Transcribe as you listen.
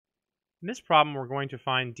In this problem, we're going to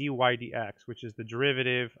find dy dx, which is the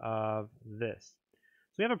derivative of this.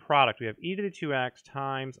 So we have a product. We have e to the 2x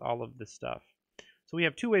times all of this stuff. So we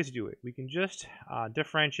have two ways to do it. We can just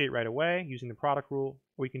differentiate right away using the product rule,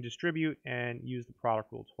 or we can distribute and use the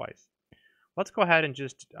product rule twice. Let's go ahead and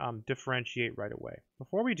just differentiate right away.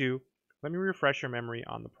 Before we do, let me refresh your memory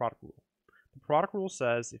on the product rule. The product rule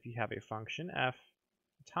says if you have a function f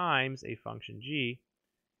times a function g,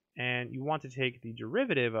 and you want to take the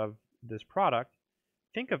derivative of this product,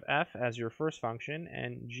 think of f as your first function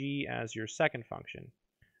and g as your second function.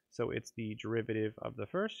 So it's the derivative of the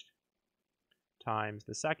first times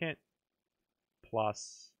the second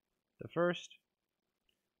plus the first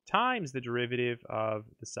times the derivative of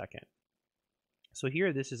the second. So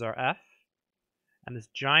here this is our f, and this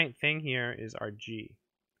giant thing here is our g.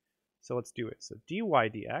 So let's do it. So dy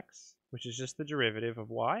dx, which is just the derivative of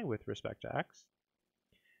y with respect to x.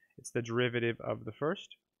 It's the derivative of the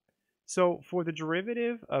first. So for the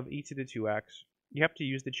derivative of e to the 2x, you have to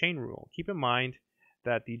use the chain rule. Keep in mind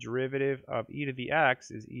that the derivative of e to the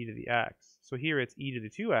x is e to the x. So here it's e to the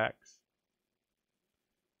 2x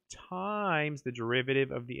times the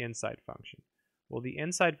derivative of the inside function. Well, the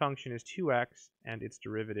inside function is 2x, and its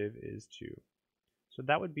derivative is 2. So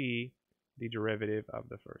that would be the derivative of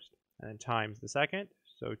the first. And then times the second,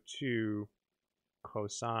 so 2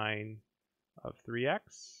 cosine of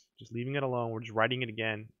 3x. Just leaving it alone, we're just writing it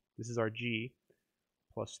again. This is our g,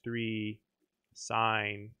 plus 3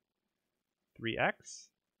 sine 3x.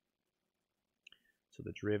 So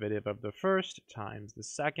the derivative of the first times the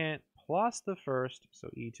second plus the first, so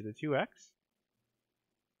e to the 2x,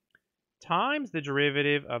 times the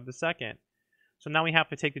derivative of the second. So now we have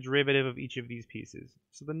to take the derivative of each of these pieces.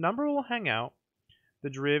 So the number will hang out. The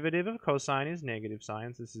derivative of cosine is negative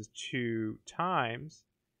sine. So this is 2 times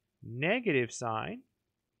negative sine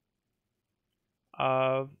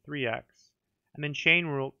of 3x. And then chain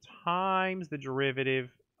rule times the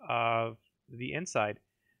derivative of the inside.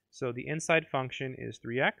 So the inside function is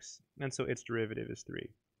 3x, and so its derivative is 3.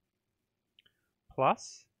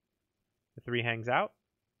 Plus, the 3 hangs out.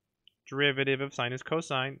 Derivative of sine is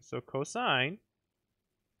cosine, so cosine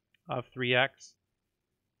of 3x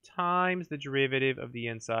times the derivative of the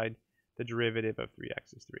inside. The derivative of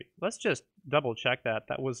 3x is 3. Let's just double check that.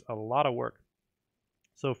 That was a lot of work.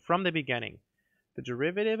 So from the beginning, the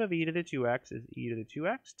derivative of e to the 2x is e to the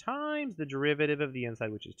 2x times the derivative of the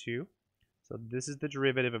inside, which is 2. So this is the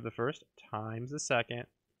derivative of the first times the second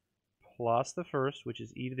plus the first, which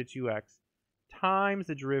is e to the 2x, times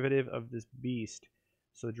the derivative of this beast.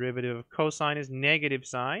 So the derivative of cosine is negative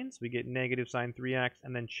sine, so we get negative sine 3x,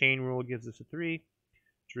 and then chain rule gives us a 3.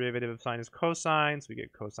 Derivative of sine is cosine, so we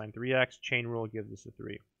get cosine 3x. Chain rule gives us a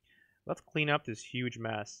 3. Let's clean up this huge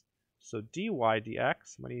mess. So dy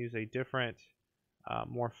dx, I'm going to use a different,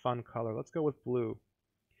 more fun color. Let's go with blue.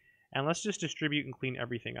 And let's just distribute and clean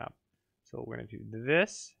everything up. So we're going to do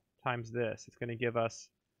this times this. It's going to give us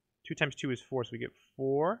 2 times 2 is 4, so we get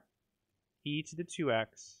 4 e to the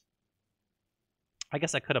 2x. I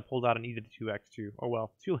guess I could have pulled out an e to the 2x too. Oh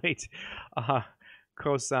well, too late.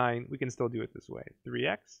 Cosine, we can still do it this way.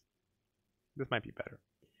 3x. This might be better.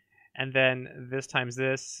 And then this times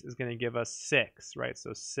this is going to give us 6, right?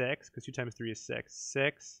 So 6, because 2 times 3 is 6.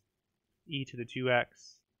 6 e to the 2x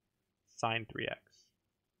sine 3x.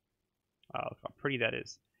 Look how pretty that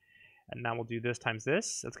is. And now we'll do this times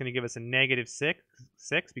this. That's going to give us a negative 6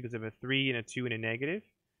 because of a 3 and a 2 and a negative.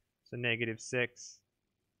 So negative 6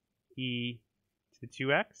 e to the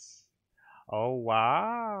 2x. Oh,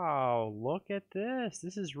 wow. Look at this.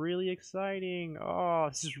 This is really exciting. Oh,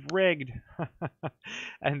 this is rigged.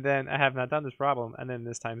 And then I have not done this problem. And then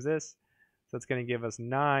this times this. So it's going to give us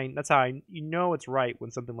 9. That's how you know it's right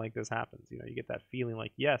when something like this happens. You know, you get that feeling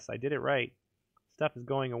like, yes, I did it right. Stuff is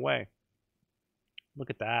going away. Look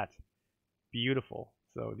at that. Beautiful.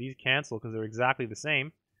 So these cancel because they're exactly the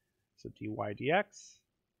same. So dy dx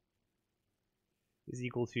is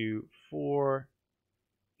equal to 4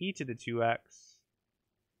 e to the 2x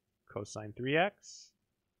cosine 3x.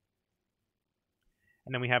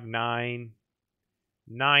 And then we have 9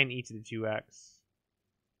 e to the 2x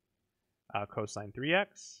cosine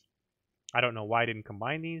 3x. I don't know why I didn't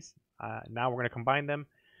combine these. Now we're going to combine them.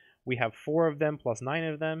 We have 4 of them plus 9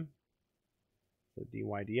 of them. So dy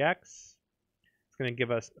dx. It's going to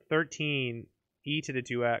give us 13 e to the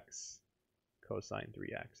 2x cosine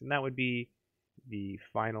 3x. And that would be the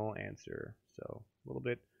final answer. So a little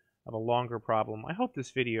bit of a longer problem. I hope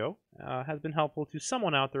this video has been helpful to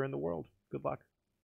someone out there in the world. Good luck.